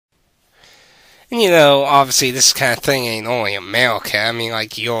And, you know, obviously this kind of thing ain't only America. I mean,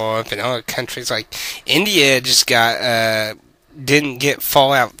 like Europe and other countries, like India just didn't get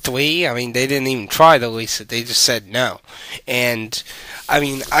Fallout 3. I mean, they didn't even try to release it. They just said no. And, I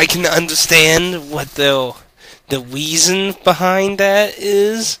mean, I can understand what the reason behind that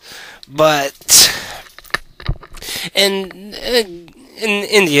is, but in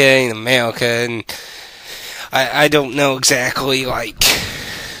India and America, and I don't know exactly,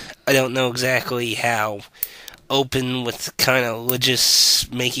 how open with the kind of religious,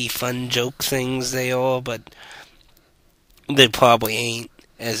 makey fun joke things they are, but they probably ain't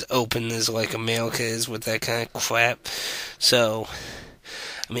as open as, like, America is with that kind of crap. So,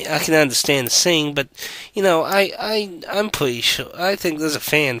 I mean, I can understand the saying, but, you know, I'm pretty sure, I think there's a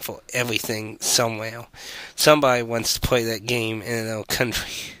fan for everything somewhere. Somebody wants to play that game in another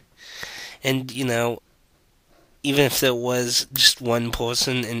country. And, you know, even if there was just one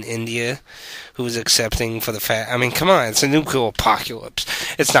person in India who was accepting for the fact, I mean, come on, it's a nuclear apocalypse.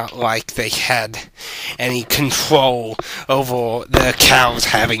 It's not like they had any control over their cows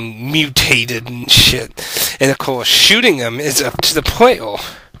having mutated and shit. And of course, shooting them is up to the player.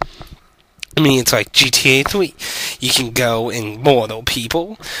 I mean, it's like GTA 3. You can go and murder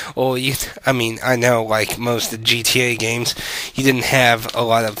people, or I know, like, most of the GTA games, you didn't have a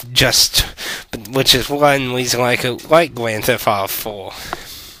lot of which is one reason like Grand Theft Auto 4.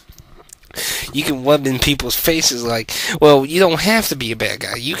 You can rub in people's faces like, well, you don't have to be a bad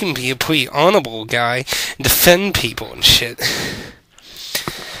guy. You can be a pretty honorable guy and defend people and shit.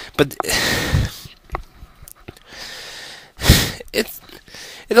 But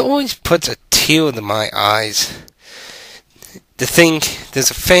it always puts a tear to my eyes to think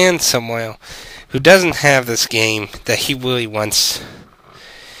there's a fan somewhere who doesn't have this game that he really wants,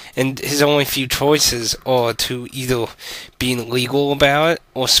 and his only few choices are to either be illegal about it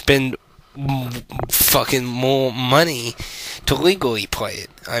or spend fucking more money to legally play it.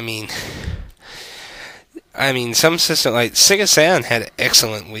 I mean, some system like Sega Saturn had an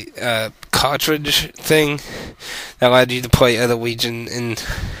excellent cartridge thing that allowed you to play other region, and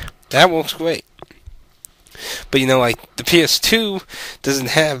that works great. But, you know, like, the PS2 doesn't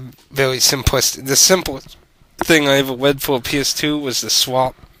have very simplistic. The simplest thing I ever read for a PS2 was the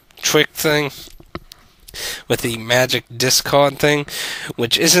swap trick thing with the magic discard thing,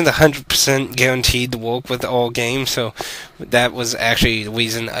 which isn't 100% guaranteed to work with all games, so that was actually the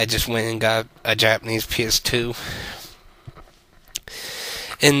reason I just went and got a Japanese PS2.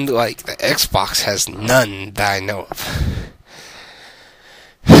 And, like, the Xbox has none that I know of.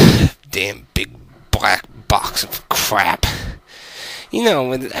 Damn big black box of crap. You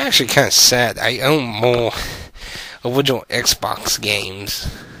know, it's actually kind of sad. I own more original Xbox games.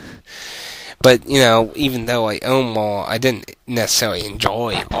 But, you know, even though I own more, I didn't necessarily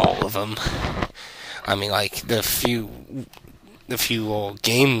enjoy all of them. I mean, like, the few old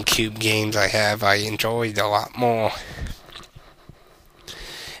GameCube games I have, I enjoyed a lot more.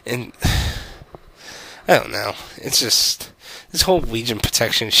 And, I don't know, it's just, this whole region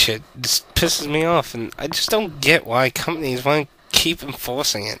protection shit just pisses me off, and I just don't get why companies want to keep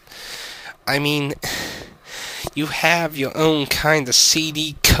enforcing it. I mean, you have your own kind of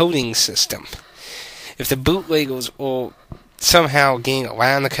CD coding system. If the bootleggers are somehow getting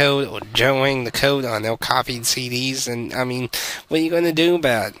around the code or joining the code on their copied CDs, then, I mean, what are you going to do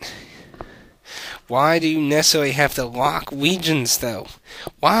about it? Why do you necessarily have to lock regions, though?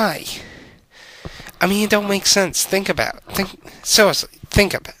 Why? I mean, it don't make sense. Think about it. Seriously,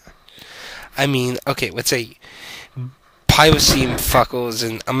 think about it. I mean, okay, let's say piracy fuckers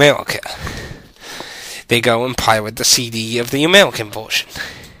in America. They go and pirate the CD of the American version.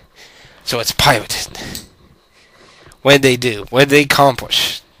 So it's pirated. What did they do? What did they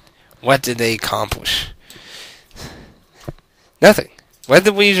accomplish? What did they accomplish? Nothing. What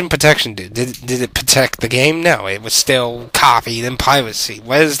did region protection do? Did it protect the game? No, it was still copied and piracy.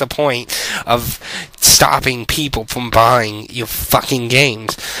 What is the point of stopping people from buying your fucking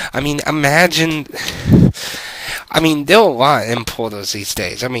games? I mean, imagine... I mean, there are a lot of importers these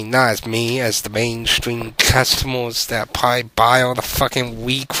days. I mean, not as me, as the mainstream customers that probably buy all the fucking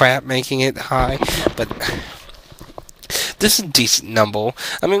Wii crap, making it high, but this is a decent number.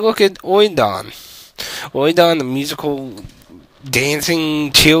 I mean, look at Oidon. Oidon, the musical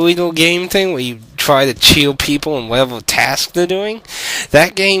dancing cheerleader game thing where you try to cheer people in whatever task they're doing.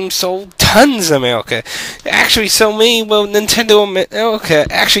 That game sold tons in America. Actually, so many, well, Nintendo America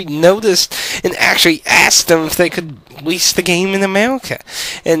actually noticed and actually asked them if they could release the game in America.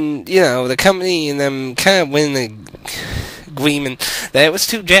 And, you know, the company and them kind of went in the agreement that it was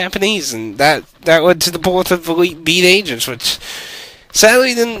too Japanese, and that led to the birth of Elite Beat Agents, which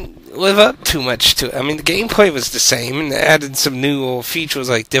sadly didn't live up too much to it. I mean, the gameplay was the same, and they added some new features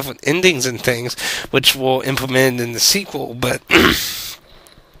like different endings and things, which were implemented in the sequel, but...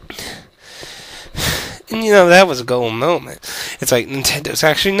 and, that was a golden moment. It's like Nintendo's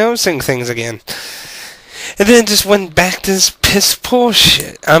actually noticing things again. And then it just went back to this piss poor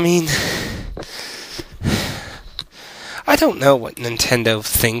shit. I mean... I don't know what Nintendo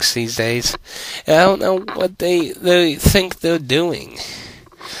thinks these days. I don't know what they think they're doing.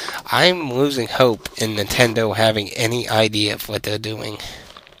 I'm losing hope in Nintendo having any idea of what they're doing.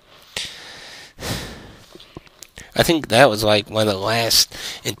 I think that was like one of the last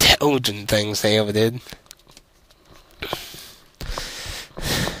intelligent things they ever did.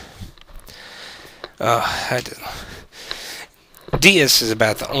 I don't know. DS is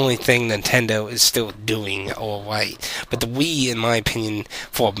about the only thing Nintendo is still doing alright. But the Wii, in my opinion,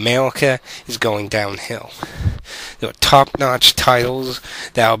 for America, is going downhill. There are top-notch titles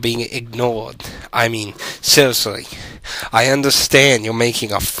that are being ignored. I mean, seriously. I understand you're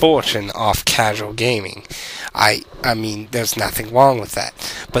making a fortune off casual gaming. I mean, there's nothing wrong with that.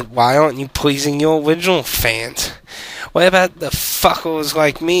 But why aren't you pleasing your original fans? What about the fuckers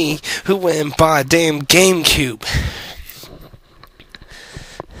like me who went and bought a damn GameCube?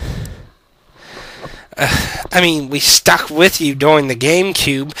 I mean, we stuck with you during the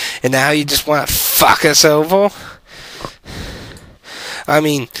GameCube, and now you just want to fuck us over? I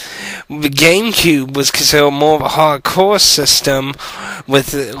mean, the GameCube was considered more of a hardcore system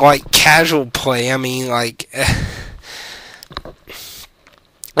with, like, casual play. I mean,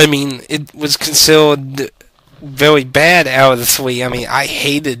 it was considered very bad out of the three. I mean, I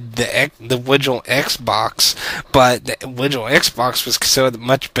hated the original Xbox, but the original Xbox was considered a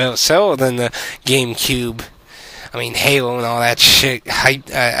much better seller than the GameCube. I mean, Halo and all that shit. I'm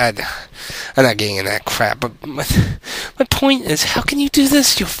not getting in that crap, but my point is, how can you do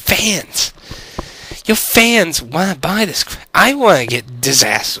this to your fans? Your fans want to buy this crap. I want to get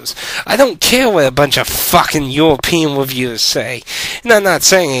disasters. I don't care what a bunch of fucking European reviewers say. And I'm not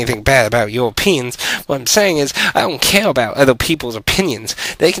saying anything bad about Europeans. What I'm saying is, I don't care about other people's opinions.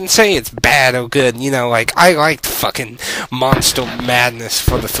 They can say it's bad or good. Like, I liked fucking Monster Madness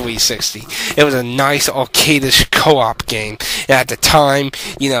for the 360. It was a nice arcade-ish co-op game. And at the time,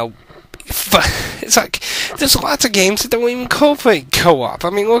 it's like, there's lots of games that don't even incorporate co-op. I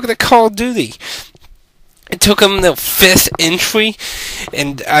mean, look at the Call of Duty. It took them the 5th entry,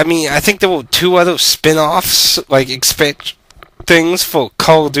 and I mean, I think there were 2 other spin-offs, like, expect things for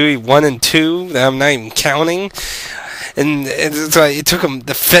Call of Duty 1 and 2 that I'm not even counting. And it's like, it took them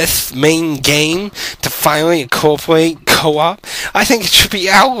the 5th main game to finally incorporate co-op. I think it should be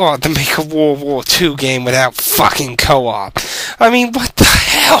outlawed to make a World War II game without fucking co-op. I mean, what the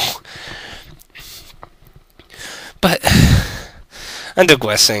hell? But, I'm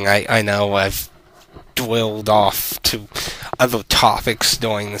digressing. I know I've dwelled off to other topics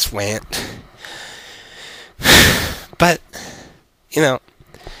during this rant. But,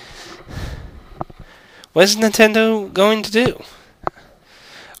 what is Nintendo going to do?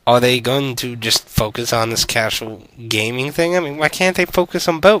 Are they going to just focus on this casual gaming thing? I mean, why can't they focus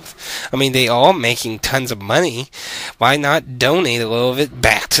on both? I mean, they are making tons of money. Why not donate a little of it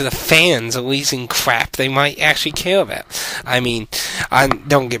back to the fans, at least in crap they might actually care about? I mean,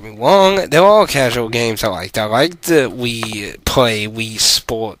 don't get me wrong, they're all casual games I liked. I liked the Wii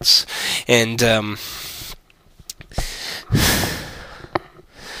Sports, and,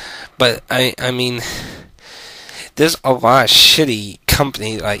 but, I mean, there's a lot of shitty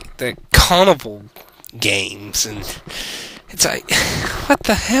company like the Carnival games, and it's like, what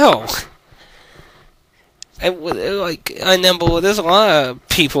the hell? I know there's a lot of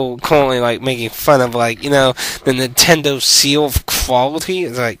people currently like making fun of the Nintendo seal of quality.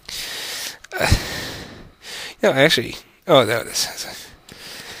 It's like, actually, oh, there it is.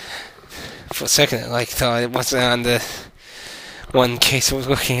 For a second, I thought it wasn't on the one case I was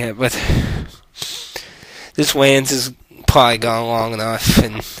looking at, but this rant has probably gone long enough,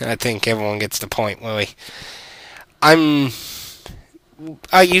 and I think everyone gets the point, really. I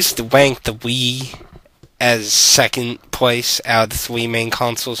used to rank the Wii as second place out of the 3 main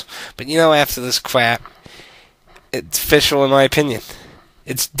consoles, but after this crap, it's official in my opinion.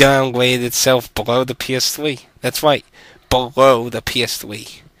 It's downgraded itself below the PS3. That's right, below the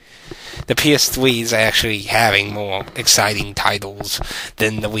PS3. The PS3 is actually having more exciting titles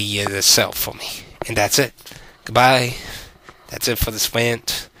than the Wii is itself for me. And that's it. Goodbye. That's it for this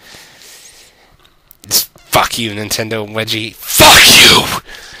rant. Fuck you, Nintendo and Reggie. Fuck you!